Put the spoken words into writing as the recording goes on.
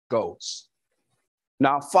goes.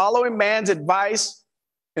 Now, following man's advice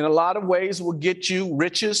in a lot of ways will get you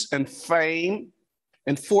riches and fame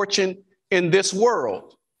and fortune in this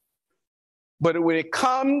world. But when it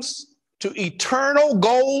comes to eternal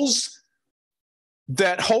goals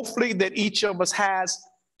that hopefully that each of us has,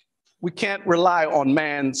 we can't rely on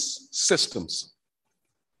man's systems.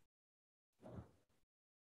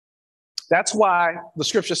 That's why the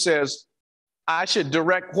scripture says, I should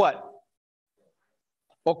direct what?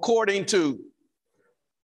 According to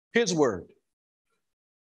his word.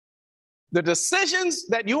 The decisions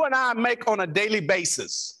that you and I make on a daily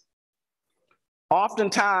basis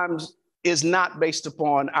oftentimes is not based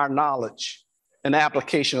upon our knowledge and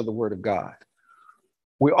application of the word of God.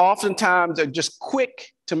 We oftentimes are just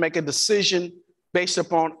quick to make a decision based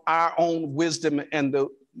upon our own wisdom and the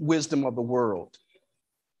wisdom of the world.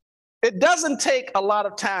 It doesn't take a lot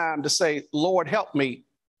of time to say, Lord, help me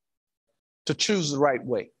to choose the right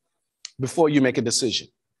way before you make a decision.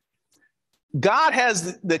 God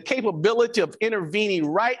has the capability of intervening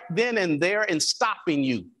right then and there and stopping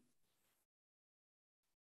you,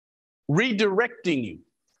 redirecting you,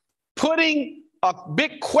 putting a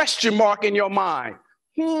big question mark in your mind.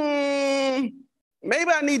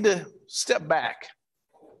 Maybe I need to step back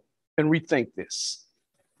and rethink this.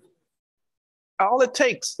 All it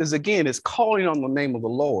takes is, again, is calling on the name of the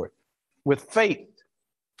Lord with faith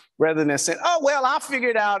rather than saying, oh, well, I'll figure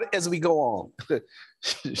it out as we go on.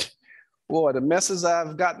 Boy, the messes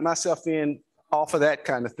I've gotten myself in off of that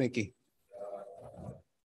kind of thinking.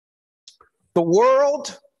 The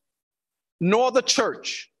world nor the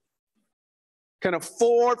church can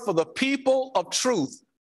afford for the people of truth,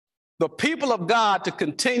 the people of God, to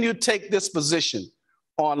continue to take this position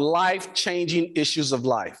on life-changing issues of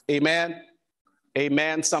life. Amen?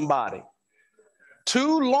 Amen, somebody.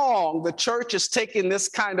 Too long, the church is taking this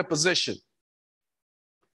kind of position.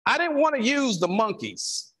 I didn't want to use the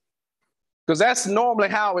monkeys because that's normally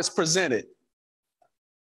how it's presented.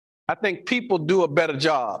 I think people do a better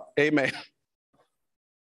job. Amen.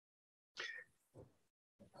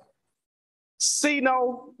 See,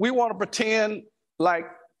 no, we want to pretend like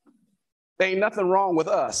there ain't nothing wrong with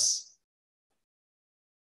us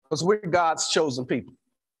because we're God's chosen people.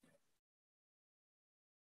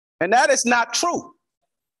 And that is not true.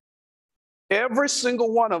 Every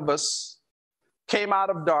single one of us came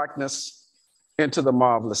out of darkness into the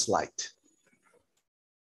marvelous light.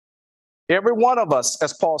 Every one of us,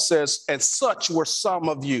 as Paul says, and such were some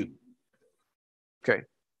of you. Okay.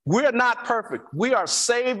 We're not perfect. We are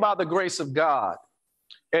saved by the grace of God.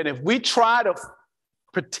 And if we try to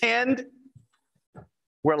pretend,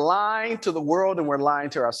 we're lying to the world and we're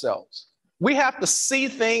lying to ourselves. We have to see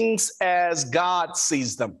things as God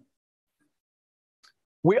sees them.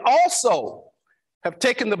 We also have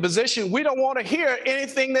taken the position we don't want to hear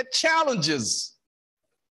anything that challenges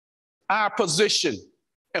our position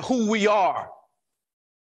and who we are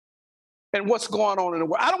and what's going on in the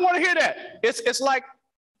world. I don't want to hear that. It's like,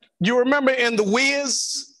 you remember in The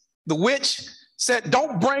Wiz, the witch said,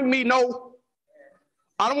 don't bring me no,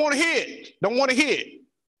 I don't want to hear it. Don't want to hear it.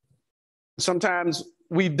 Sometimes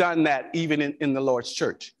we've done that even in the Lord's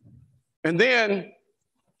church. And then,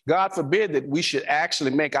 God forbid that we should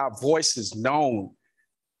actually make our voices known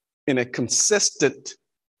in a consistent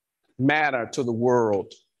manner to the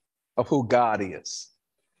world of who God is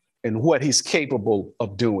and what he's capable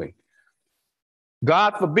of doing.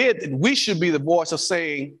 God forbid that we should be the voice of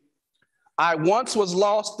saying, I once was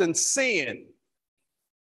lost in sin.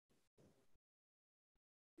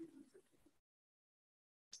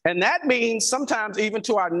 And that means sometimes even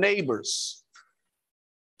to our neighbors,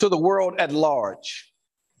 to the world at large.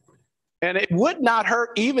 And it would not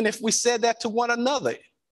hurt even if we said that to one another.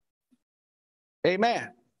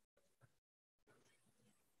 Amen.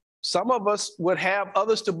 Some of us would have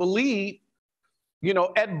others to believe,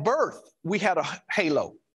 at birth, we had a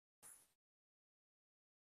halo.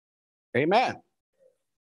 Amen.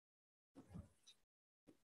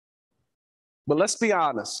 But let's be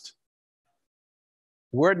honest.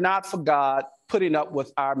 We're not for God putting up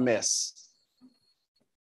with our mess.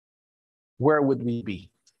 Where would we be?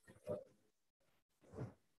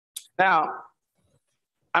 Now,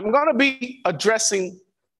 I'm going to be addressing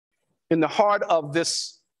in the heart of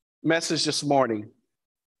this message this morning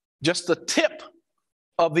just the tip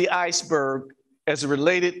of the iceberg as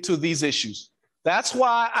related to these issues. That's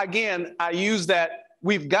why, again, I use that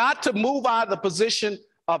we've got to move out of the position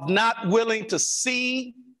of not willing to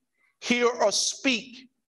see, hear, or speak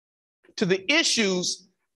to the issues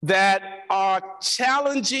that are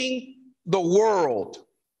challenging the world.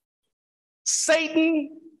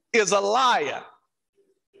 Satan is a liar.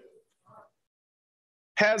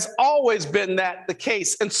 has always been that the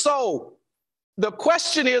case. And so the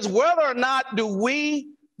question is whether or not do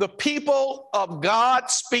we, the people of God,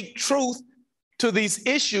 speak truth to these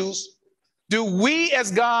issues? Do we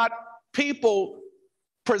as God people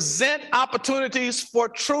present opportunities for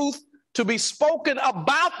truth to be spoken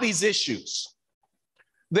about these issues?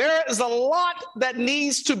 There is a lot that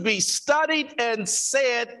needs to be studied and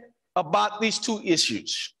said about these two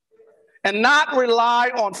issues, and not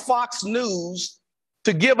rely on Fox News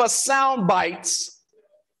to give us sound bites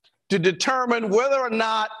to determine whether or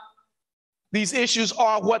not these issues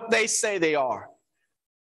are what they say they are.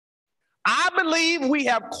 I believe we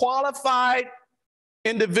have qualified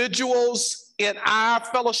individuals in our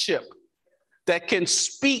fellowship that can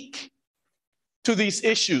speak to these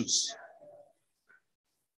issues,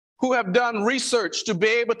 who have done research to be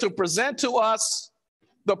able to present to us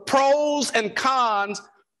the pros and cons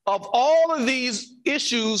of all of these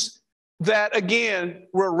issues that, again,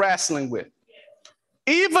 we're wrestling with.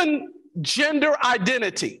 Even gender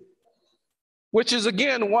identity, which is,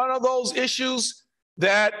 again, one of those issues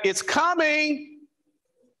that it's coming.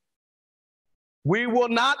 We will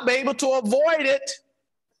not be able to avoid it.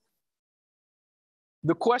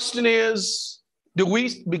 The question is, do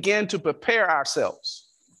we begin to prepare ourselves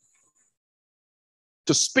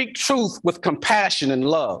to speak truth with compassion and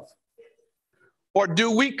love? Or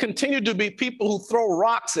do we continue to be people who throw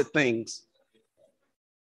rocks at things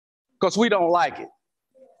because we don't like it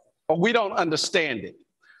or we don't understand it?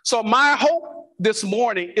 So my hope this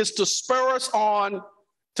morning is to spur us on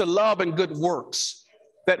to love and good works,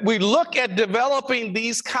 that we look at developing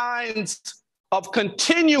these kinds of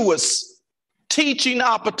continuous teaching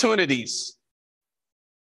opportunities,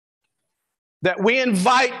 that we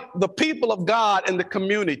invite the people of God and the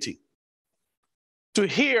community to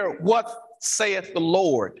hear what saith the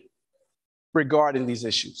Lord regarding these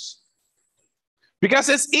issues. Because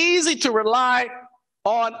it's easy to rely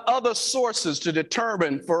on other sources to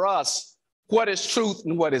determine for us what is truth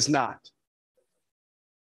and what is not.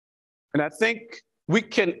 And I think we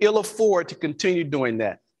can ill afford to continue doing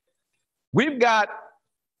that. We've got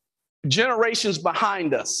generations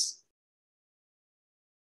behind us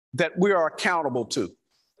that we are accountable to.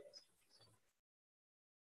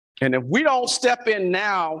 And if we don't step in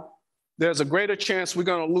now, there's a greater chance we're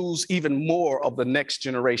going to lose even more of the next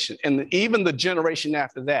generation and even the generation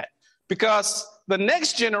after that. Because the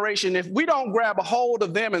next generation, if we don't grab a hold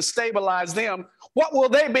of them and stabilize them, what will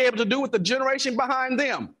they be able to do with the generation behind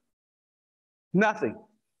them? Nothing.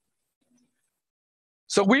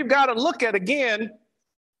 So we've got to look at, again,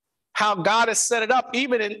 how God has set it up,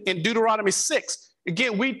 even in Deuteronomy 6.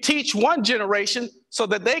 Again, we teach one generation so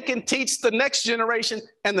that they can teach the next generation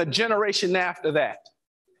and the generation after that.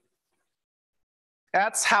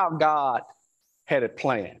 That's how God had it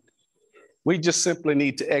planned. We just simply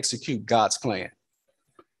need to execute God's plan.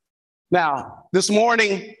 Now, this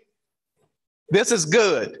morning, this is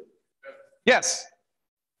good. Yes.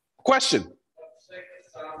 Question.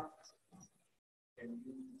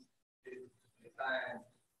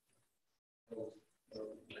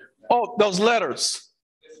 Oh, those letters.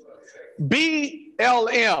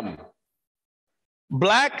 BLM.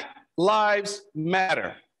 Black Lives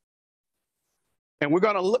Matter. And we're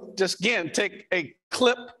going to look, just again, take a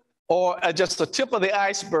clip or just a tip of the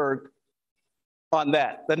iceberg on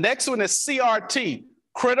that. The next one is CRT,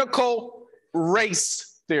 critical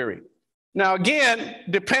race theory. Now, again,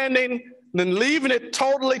 depending, then leaving it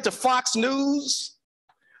totally to Fox News,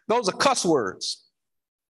 those are cuss words.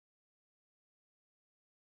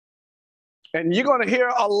 And you're going to hear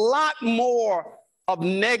a lot more of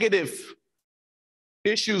negative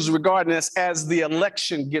issues regarding this as the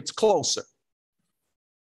election gets closer.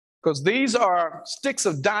 Because these are sticks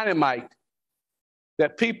of dynamite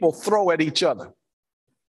that people throw at each other.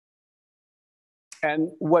 And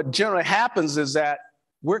what generally happens is that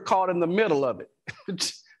we're caught in the middle of it.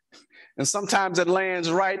 And sometimes it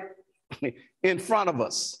lands right in front of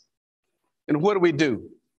us. And what do?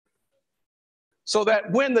 So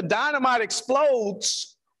that when the dynamite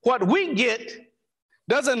explodes, what we get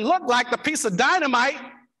doesn't look like the piece of dynamite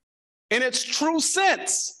in its true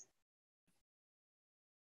sense.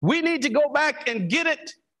 We need to go back and get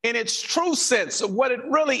it in its true sense of what it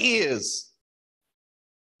really is,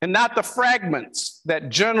 and not the fragments that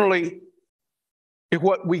generally is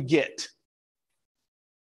what we get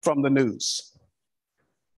from the news.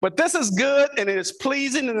 But this is good, and it is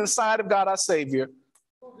pleasing in the sight of God our Savior,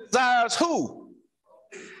 who desires who?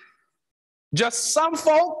 Just some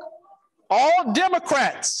folk, all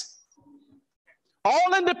Democrats,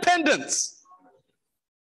 all independents,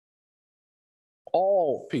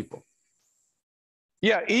 all people.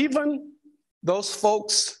 Yeah, even those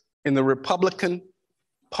folks in the Republican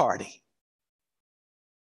Party,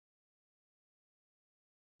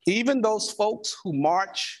 even those folks who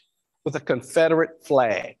march with a Confederate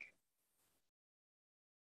flag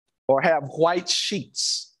or have white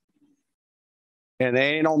sheets and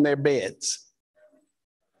they ain't on their beds.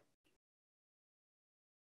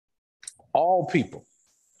 All people.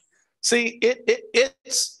 See,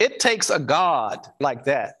 it takes a God like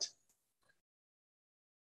that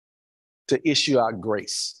to issue out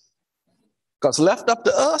grace. Because left up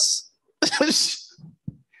to us,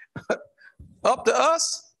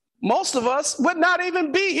 most of us would not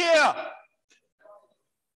even be here.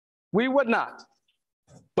 We would not.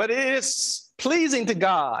 But it is pleasing to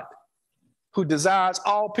God who desires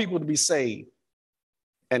all people to be saved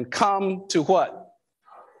and come to what?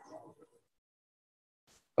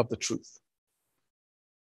 Of the truth.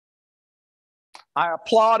 I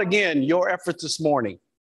applaud again your efforts this morning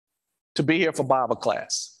to be here for Bible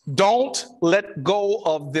class. Don't let go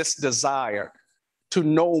of this desire to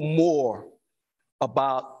know more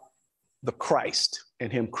about the Christ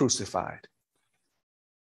and him crucified.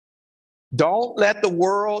 Don't let the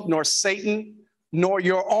world, nor Satan, nor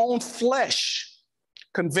your own flesh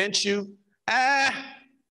convince you, I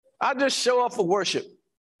just show up for worship,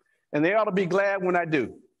 and they ought to be glad when I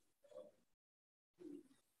do.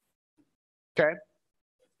 Okay?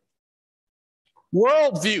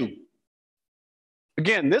 Worldview.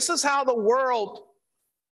 Again, this is how the world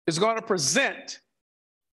is going to present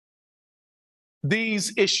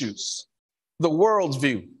these issues. The world's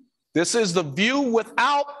view. This is the view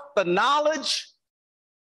without the knowledge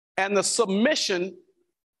and the submission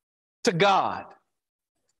to God.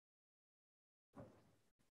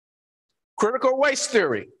 Critical race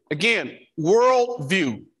theory. Again,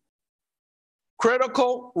 worldview.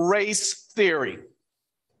 Critical race theory.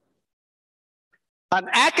 An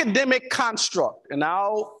academic construct, and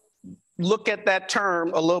I'll look at that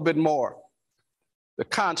term a little bit more. The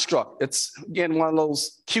construct, it's again one of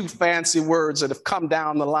those cute fancy words that have come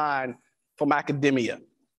down the line from academia.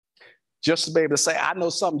 Just to be able to say, I know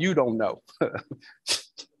something you don't know.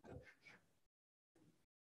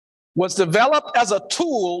 Was developed as a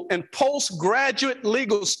tool in postgraduate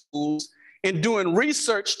legal schools in doing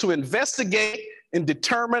research to investigate and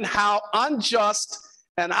determine how unjust,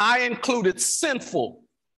 and I included sinful,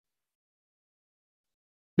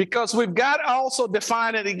 because we've got to also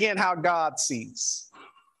define it again how God sees.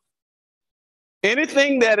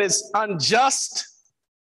 Anything that is unjust,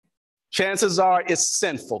 chances are it's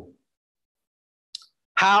sinful.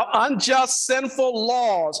 How unjust, sinful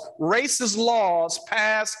laws, racist laws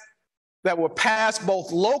that were passed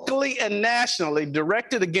both locally and nationally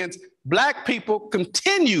directed against Black people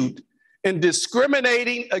continued in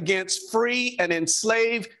discriminating against free and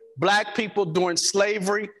enslaved Black people during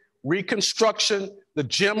slavery, Reconstruction, the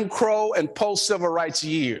Jim Crow, and post-civil rights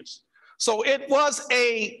years. So it was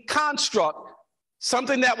a construct,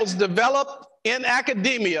 something that was developed in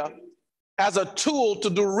academia as a tool to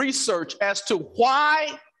do research as to why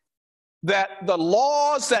that the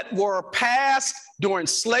laws that were passed during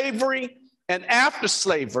slavery and after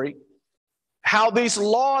slavery, how these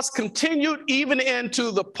laws continued even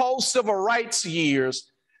into the post-civil rights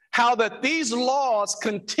years, how that these laws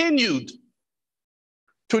continued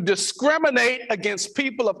to discriminate against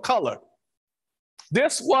people of color.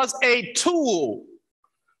 This was a tool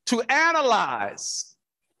to analyze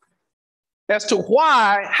as to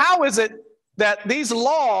why, how is it that these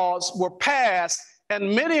laws were passed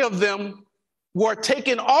and many of them were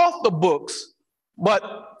taken off the books,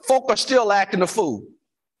 but folk are still acting a fool.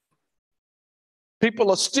 People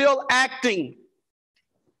are still acting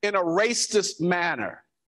in a racist manner.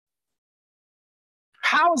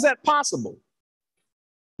 How is that possible?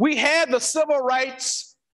 We had the Civil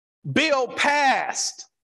Rights Bill passed.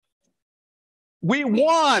 We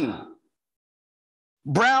won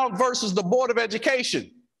Brown versus the Board of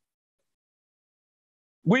Education.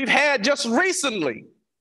 We've had just recently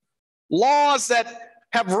laws that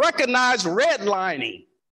have recognized redlining.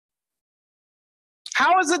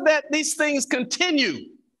 How is it that these things continue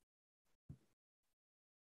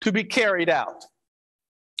to be carried out?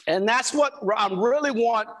 And that's what I really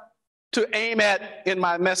want to aim at in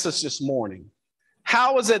my message this morning.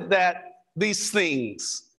 How is it that these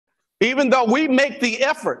things, even though we make the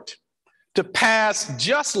effort to pass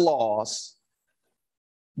just laws,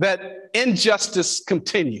 that injustice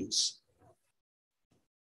continues?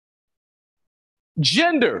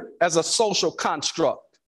 Gender as a social construct.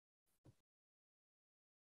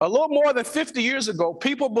 A little more than 50 years ago,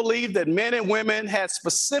 people believed that men and women had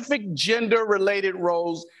specific gender-related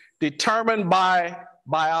roles determined by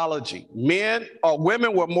biology. Men or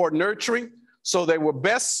women were more nurturing, so they were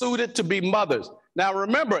best suited to be mothers. Now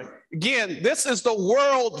remember, again, this is the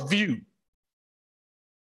world view.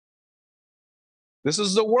 This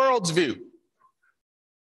is the world's view.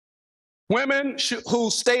 Women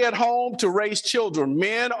who stay at home to raise children.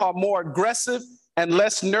 Men are more aggressive and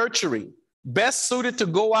less nurturing, best suited to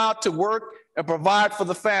go out to work and provide for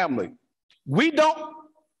the family. We don't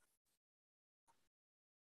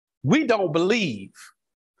believe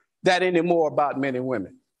that anymore about men and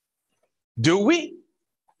women. Do we?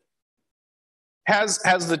 Has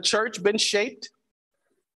the church been shaped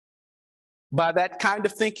by that kind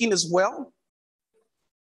of thinking as well?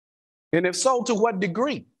 And if so, to what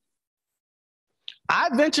degree? I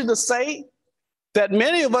venture to say that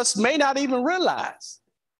many of us may not even realize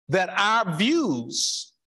that our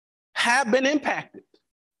views have been impacted.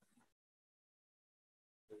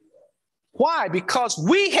 Why? Because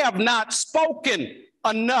we have not spoken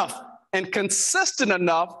enough and consistent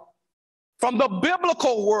enough from the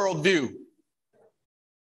biblical worldview.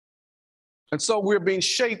 And so we're being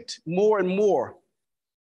shaped more and more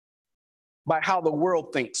by how the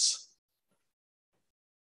world thinks.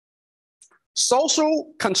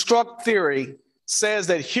 Social construct theory says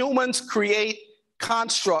that humans create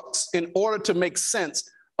constructs in order to make sense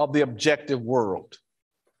of the objective world,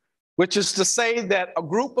 which is to say that a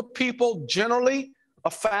group of people generally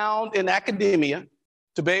are found in academia,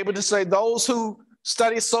 to be able to say those who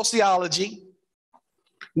study sociology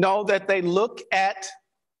know that they look at,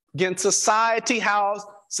 again, society, how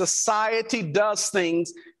society does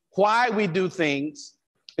things, why we do things,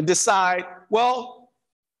 and decide, well,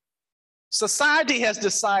 society has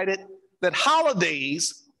decided that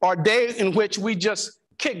holidays are days in which we just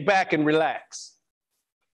kick back and relax.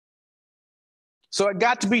 So it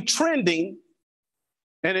got to be trending,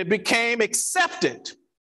 and it became accepted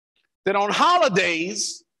that on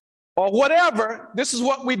holidays or whatever, this is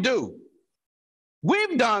what we do.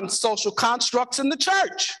 We've done social constructs in the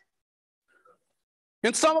church,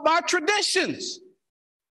 in some of our traditions.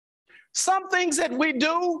 Some things that we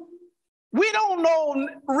do, we don't know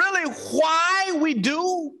really why we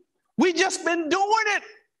do. We just been doing it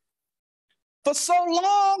for so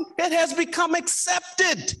long, it has become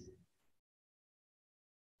accepted.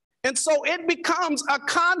 And so it becomes a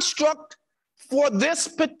construct for this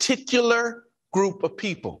particular group of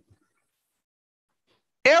people.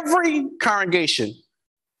 Every congregation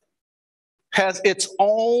has its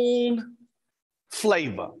own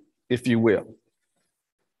flavor, if you will,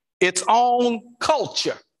 its own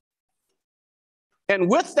culture. And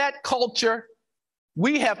with that culture,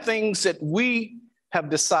 we have things that we have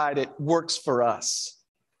decided works for us.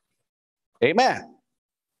 Amen.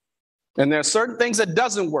 And there are certain things that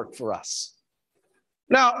doesn't work for us.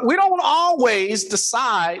 Now, we don't always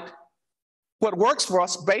decide what works for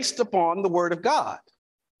us based upon the Word of God.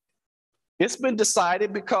 It's been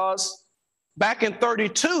decided because back in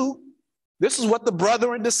 32, this is what the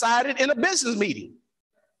brethren decided in a business meeting.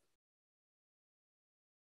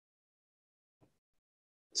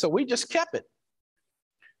 So we just kept it.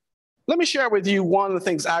 Let me share with you one of the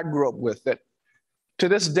things I grew up with that to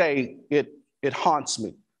this day, it haunts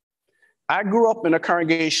me. I grew up in a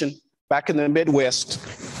congregation back in the Midwest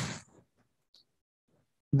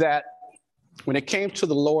that when it came to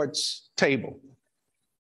the Lord's table,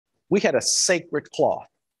 we had a sacred cloth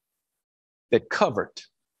that covered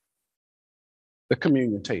the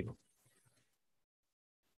communion table.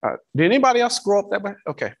 Did anybody else grow up that way?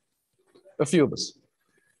 Okay, a few of us.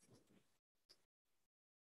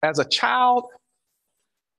 As a child,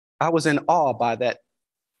 I was in awe by that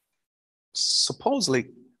supposedly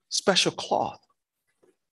special cloth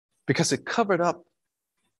because it covered up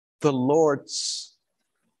the Lord's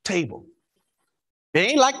table. It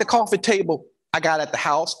ain't like the coffee table I got at the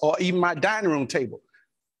house or even my dining room table.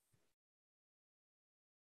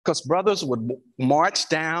 Because brothers would march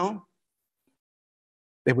down,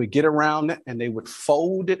 they would get around it and they would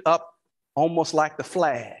fold it up almost like the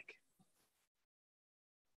flag.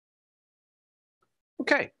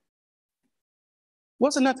 Okay.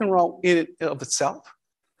 Wasn't nothing wrong in it of itself.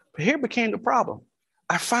 But here became the problem.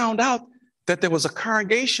 I found out that there was a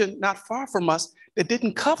congregation not far from us that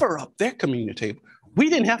didn't cover up their communion table. We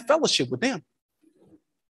didn't have fellowship with them.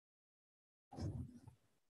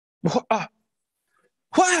 What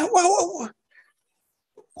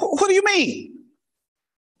do you mean?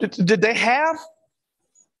 Did they have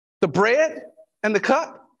the bread and the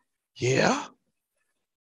cup? Yeah.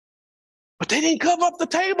 But they didn't cover up the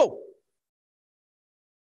table.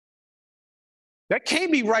 There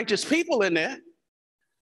can't be righteous people in there.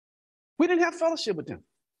 We didn't have fellowship with them.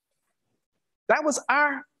 That was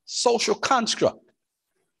our social construct.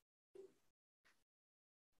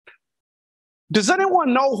 Does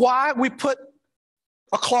anyone know why we put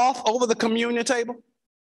a cloth over the communion table?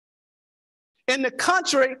 In the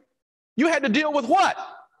country, you had to deal with what?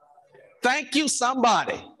 Thank you,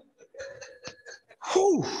 somebody.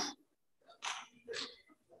 Whew.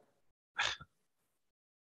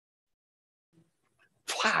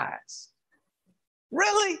 Flies.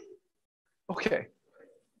 Really? Okay.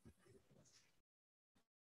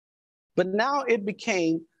 But now it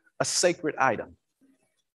became a sacred item.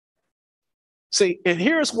 See, and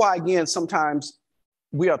here's why, again, sometimes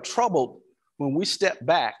we are troubled when we step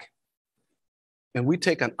back and we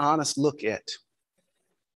take an honest look at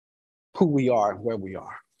who we are and where we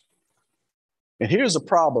are. And here's a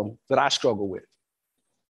problem that I struggle with.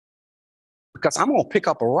 Because I'm going to pick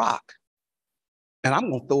up a rock and I'm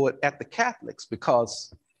going to throw it at the Catholics,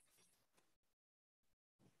 because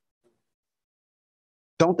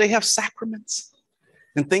don't they have sacraments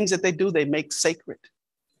and things that they do, they make sacred?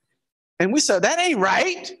 And we say, that ain't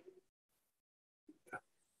right.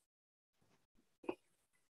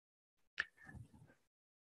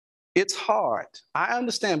 It's hard. I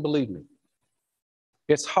understand, believe me.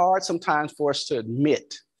 It's hard sometimes for us to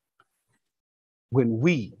admit when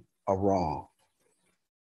we are wrong.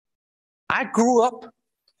 I grew up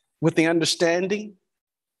with the understanding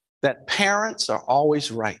that parents are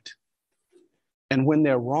always right. And when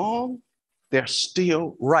they're wrong, they're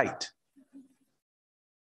still right.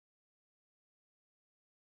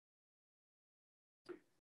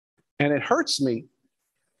 And it hurts me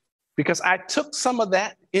because I took some of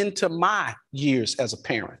that into my years as a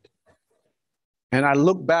parent. And I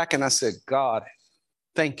look back and I said, God,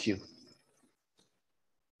 thank you.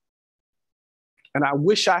 And I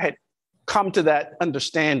wish I had come to that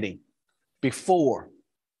understanding before,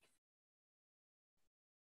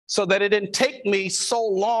 so that it didn't take me so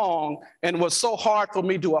long and was so hard for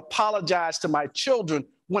me to apologize to my children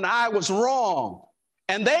when I was wrong.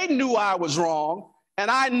 And they knew I was wrong, and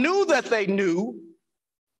I knew that they knew,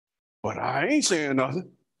 but I ain't saying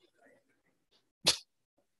nothing.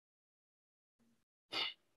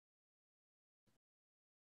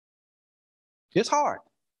 It's hard.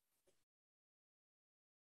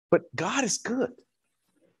 But God is good.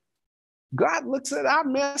 God looks at our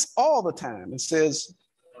mess all the time and says,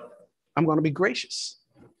 I'm going to be gracious.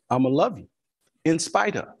 I'm going to love you in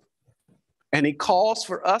spite of. And he calls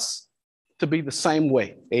for us to be the same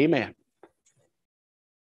way. Amen.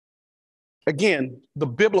 Again, the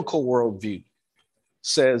biblical worldview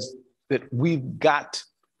says that we've got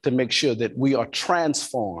to make sure that we are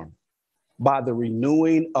transformed by the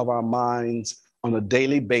renewing of our minds on a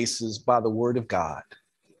daily basis by the word of God.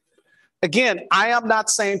 Again, I am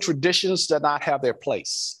not saying traditions do not have their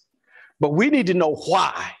place, but we need to know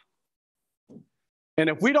why. And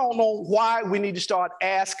if we don't know why, we need to start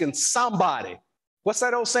asking somebody. What's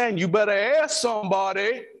that old saying? You better ask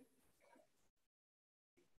somebody.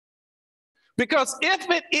 Because if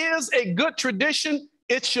it is a good tradition,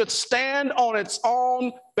 it should stand on its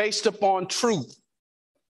own based upon truth,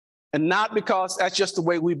 and not because that's just the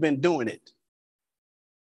way we've been doing it.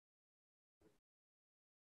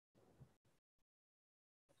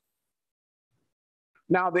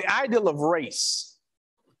 Now, the ideal of race,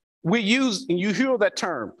 we use, and you hear that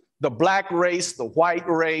term, the black race, the white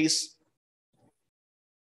race.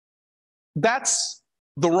 That's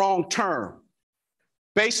the wrong term.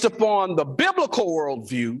 Based upon the biblical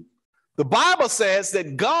worldview, the Bible says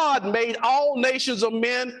that God made all nations of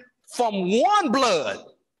men from one blood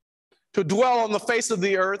to dwell on the face of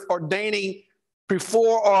the earth, ordaining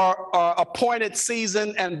before our appointed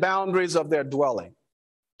season and boundaries of their dwelling.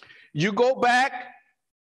 You go back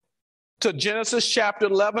to Genesis chapter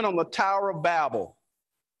 11 on the Tower of Babel,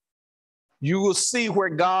 you will see where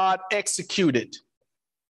God executed,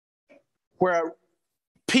 where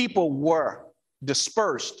people were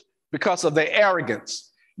dispersed because of their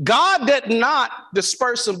arrogance. God did not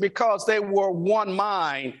disperse them because they were one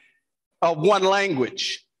mind of one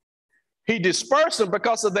language. He dispersed them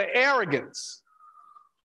because of their arrogance,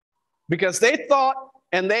 because they thought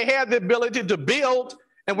and they had the ability to build,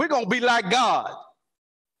 and we're going to be like God.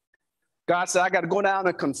 God said, I got to go down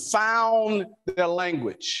and confound their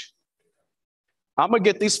language. I'm going to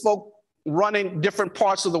get these folk running different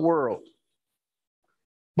parts of the world.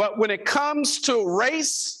 But when it comes to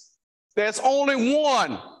race, there's only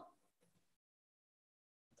one.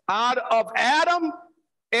 Out of Adam,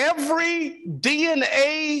 every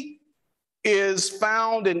DNA is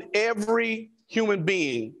found in every human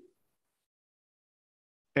being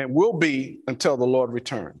and will be until the Lord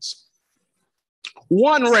returns.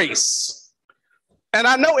 One race. And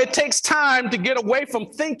I know it takes time to get away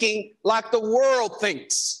from thinking like the world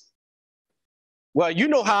thinks. Well, you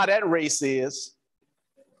know how that race is.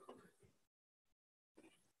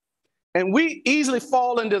 And we easily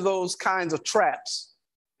fall into those kinds of traps,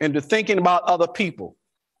 into thinking about other people.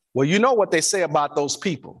 Well, you know what they say about those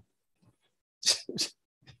people.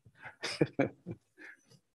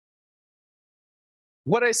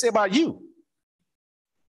 What do they say about you?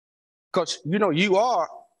 Because, you know, you are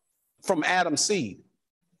from Adam's seed.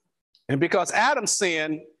 And because Adam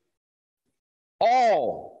sinned,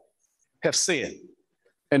 all have sinned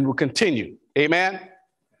and will continue. Amen?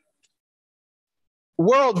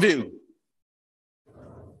 Worldview.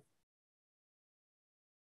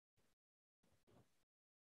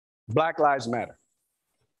 Black Lives Matter.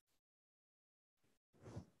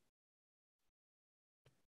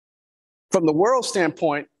 From the world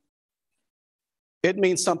standpoint, it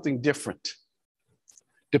means something different,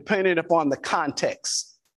 depending upon the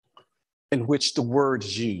context in which the word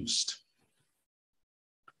is used.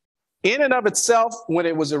 In and of itself, when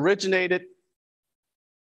it was originated,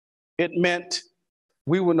 it meant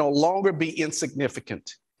we will no longer be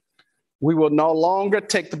insignificant. We will no longer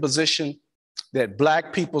take the position that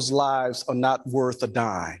Black people's lives are not worth a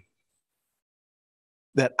dime,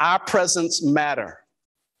 that our presence matter,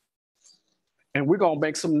 and we're going to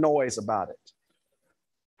make some noise about it.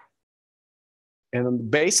 And on the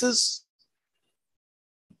basis,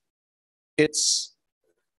 it's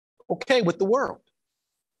okay with the world.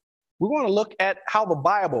 We want to look at how the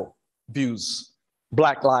Bible views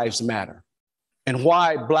Black Lives Matter and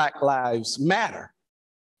why Black Lives matter,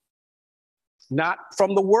 not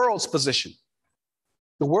from the world's position.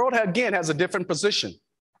 The world, again, has a different position.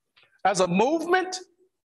 As a movement,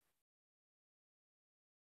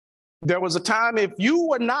 there was a time if you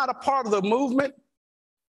were not a part of the movement,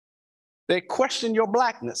 they questioned your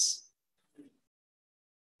Blackness.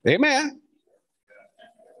 Amen.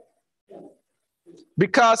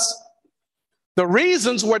 Because the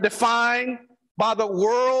reasons were defined by the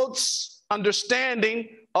world's understanding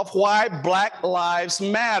of why Black Lives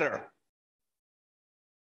matter.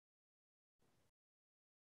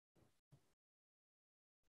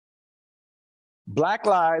 Black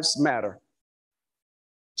Lives Matter,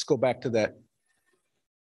 let's go back to that,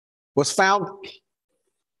 was found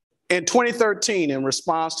in 2013 in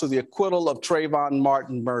response to the acquittal of Trayvon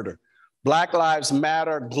Martin murder. Black Lives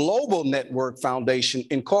Matter Global Network Foundation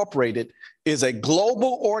Incorporated is a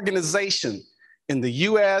global organization in the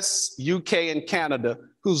US, UK, and Canada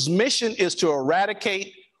whose mission is to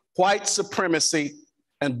eradicate white supremacy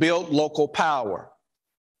and build local power.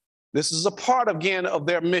 This is a part, again, of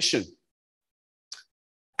their mission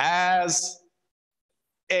as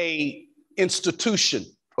an institution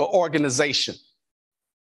or organization.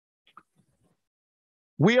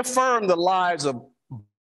 We affirm the lives of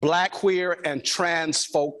Black, queer, and trans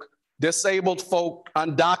folk, disabled folk,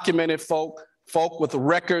 undocumented folk, folk with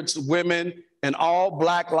records, women, and all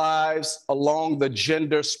Black lives along the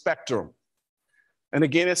gender spectrum. And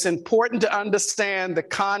again, it's important to understand the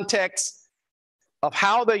context of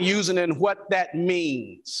how they're using it and what that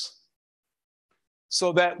means,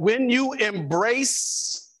 so that when you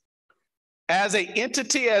embrace as an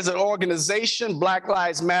entity, as an organization, Black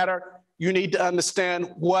Lives Matter, you need to understand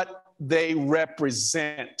what they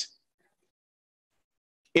represent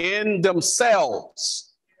in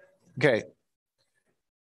themselves. Okay.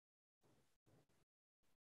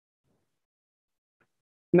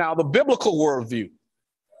 Now, the biblical worldview.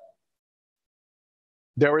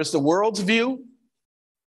 There is the world's view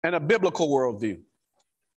and a biblical worldview.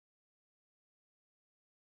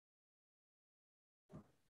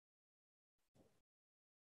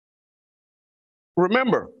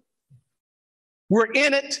 Remember, we're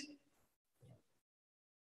in it,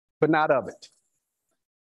 but not of it.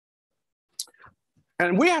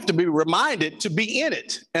 And we have to be reminded to be in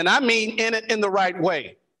it. And I mean in it in the right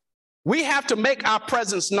way. We have to make our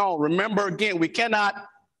presence known. Remember, again, we cannot,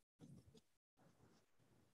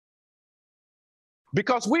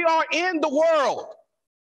 because we are in the world.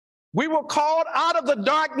 We were called out of the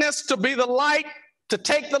darkness to be the light, to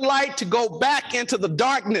take the light, to go back into the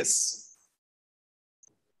darkness.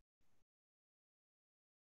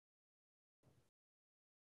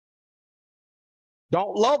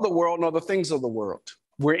 Don't love the world nor the things of the world.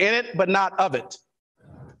 We're in it, but not of it.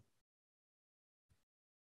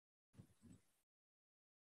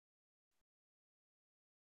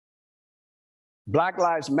 Black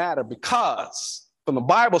Lives Matter because, from the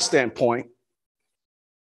Bible standpoint,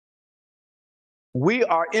 we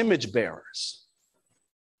are image bearers.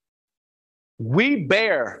 We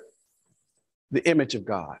bear the image of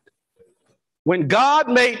God. When God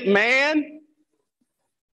made man,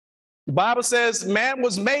 the Bible says man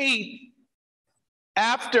was made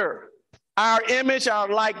after our image, our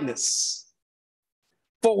likeness.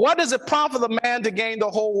 For what does it profit the man to gain the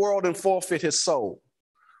whole world and forfeit his soul?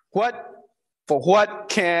 For what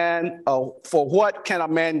can a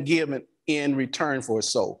man give in return for his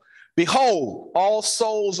soul? Behold, all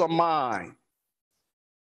souls are mine.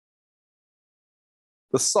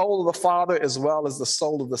 The soul of the Father as well as the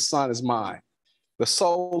soul of the Son is mine. The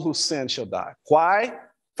soul who sins shall die. Why?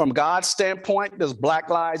 From God's standpoint, does Black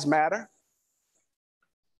lives matter?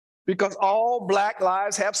 Because all Black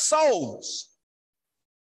lives have souls.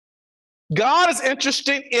 God is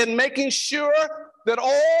interested in making sure that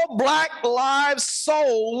all Black lives'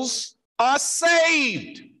 souls are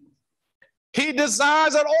saved. He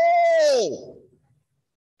desires that all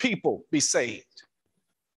people be saved.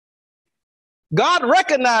 God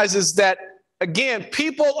recognizes that, again,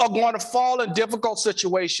 people are going to fall in difficult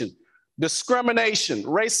situations, discrimination,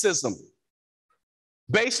 racism,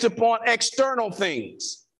 based upon external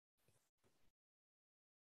things.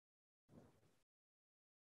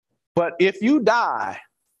 But if you die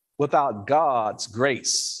without God's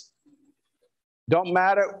grace, don't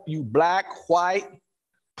matter you black, white,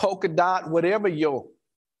 polka dot, whatever your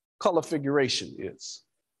color figuration is,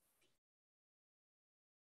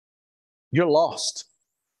 you're lost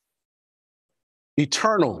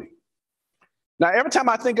eternally. Now, every time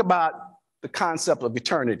I think about the concept of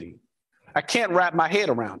eternity, I can't wrap my head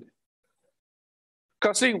around it.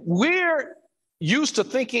 Because, see, we're used to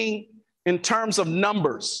thinking in terms of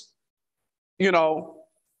numbers,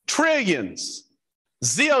 trillions,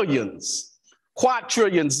 zillions,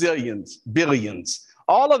 quadrillions, zillions, billions,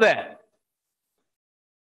 all of that.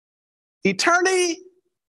 Eternity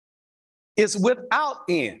is without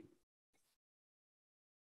end.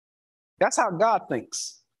 That's how God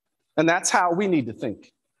thinks. And that's how we need to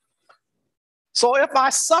think. So if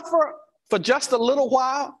I suffer for just a little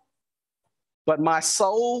while, but my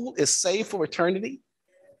soul is saved for eternity,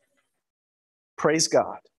 praise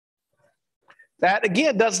God. That,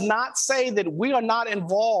 again, does not say that we are not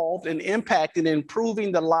involved in impacting and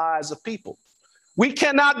improving the lives of people. We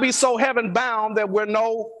cannot be so heaven bound that we're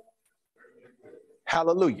no,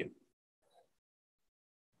 hallelujah.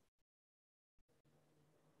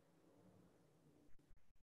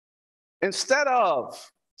 Instead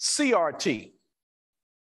of CRT,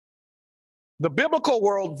 the biblical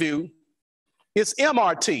worldview is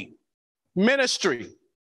MRT, Ministry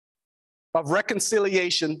of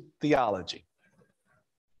Reconciliation Theology.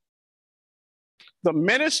 The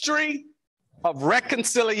Ministry of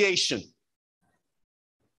Reconciliation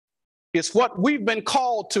is what we've been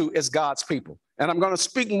called to as God's people. And I'm going to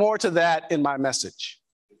speak more to that in my message.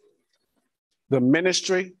 The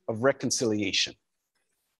Ministry of Reconciliation.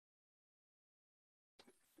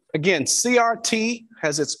 Again, CRT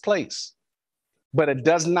has its place, but it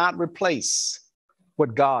does not replace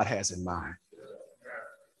what God has in mind.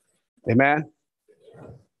 Amen?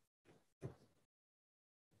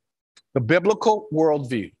 The biblical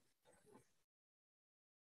worldview,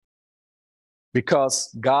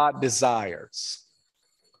 because God desires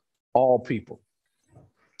all people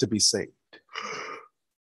to be saved.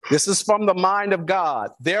 This is from the mind of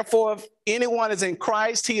God. Therefore, if anyone is in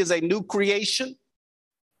Christ, he is a new creation.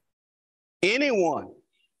 Anyone.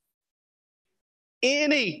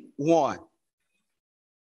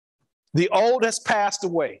 The old has passed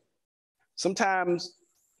away. Sometimes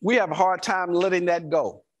we have a hard time letting that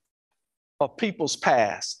go of people's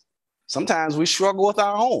past. Sometimes we struggle with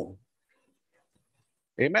our own.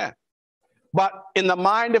 Amen. But in the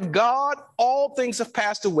mind of God, all things have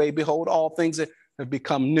passed away. Behold, all things have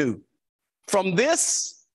become new. From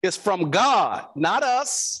this is from God, not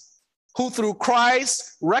us, who through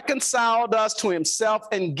Christ reconciled us to himself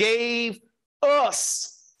and gave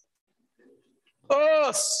us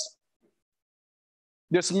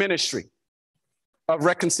this ministry of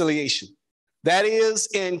reconciliation. That is,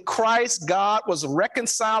 in Christ, God was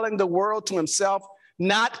reconciling the world to himself,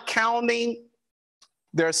 not counting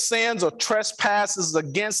their sins or trespasses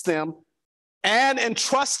against them, and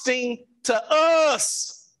entrusting to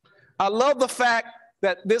us. I love the fact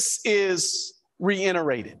that this is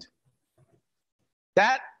reiterated.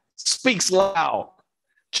 That speaks loud.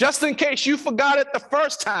 Just in case you forgot it the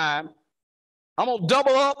first time, I'm going to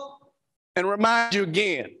double up and remind you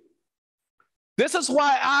again. This is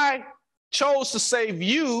why I chose to save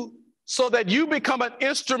you, so that you become an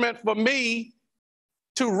instrument for me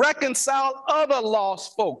to reconcile other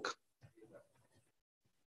lost folk.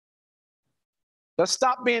 Let's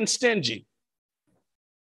stop being stingy.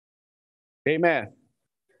 Amen.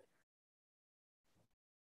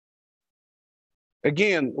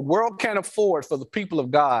 Again, the world can't afford for the people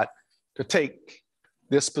of God to take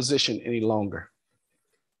this position any longer.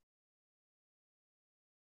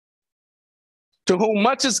 To whom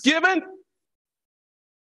much is given,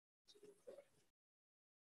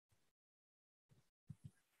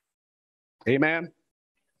 amen.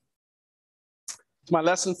 It's my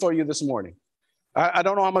lesson for you this morning. I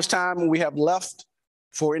don't know how much time we have left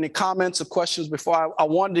for any comments or questions before I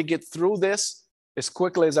wanted to get through this as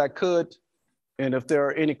quickly as I could. And if there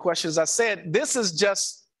are any questions, I said, this is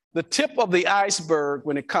just the tip of the iceberg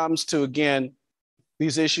when it comes to, again,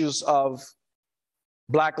 these issues of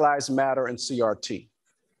Black Lives Matter and CRT.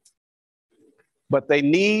 But they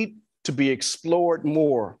need to be explored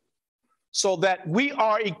more so that we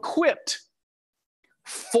are equipped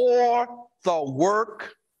for the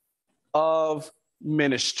work of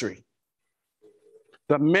ministry.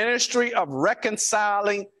 The ministry of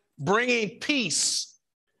reconciling, bringing peace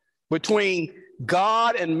between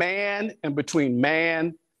God and man and between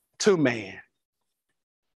man to man.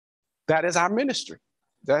 That is our ministry.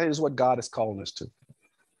 That is what God is calling us to.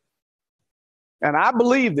 And I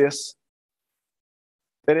believe this,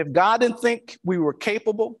 that if God didn't think we were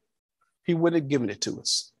capable, he wouldn't have given it to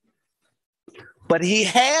us. But he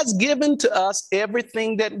has given to us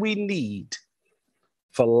everything that we need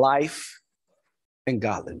for life and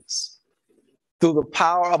godliness through the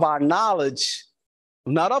power of our knowledge,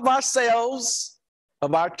 not of ourselves,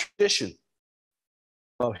 of our tradition,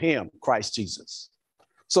 of him, Christ Jesus.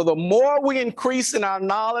 So the more we increase in our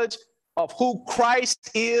knowledge of who Christ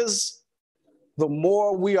is, the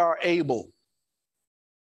more we are able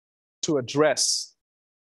to address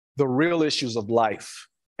the real issues of life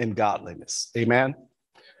and godliness. Amen.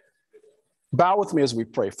 Bow with me as we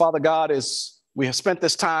pray. Father God, as we have spent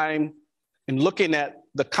this time in looking at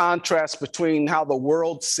the contrast between how the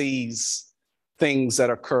world sees things that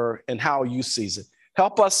occur and how you sees it.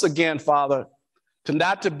 Help us again, Father, to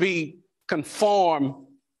not to be conformed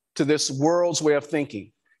to this world's way of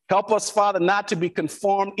thinking. Help us, Father, not to be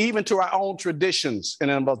conformed even to our own traditions in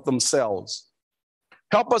and of themselves.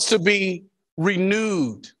 Help us to be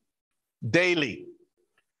renewed daily,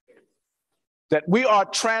 that we are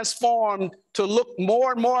transformed to look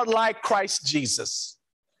more and more like Christ Jesus,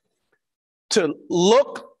 to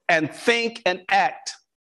look and think and act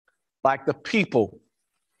like the people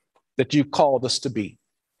that you've called us to be.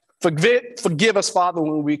 Forgive us, Father,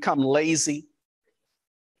 when we become lazy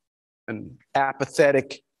and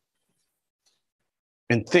apathetic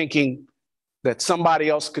and thinking that somebody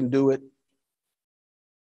else can do it.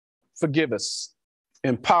 Forgive us.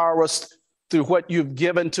 Empower us through what you've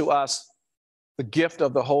given to us, the gift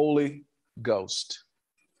of the Holy Ghost.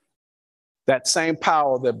 That same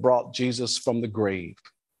power that brought Jesus from the grave.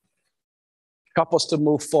 Help us to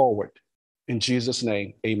move forward. In Jesus'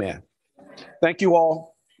 name, amen. Thank you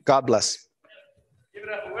all. God bless. Give it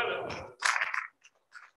up.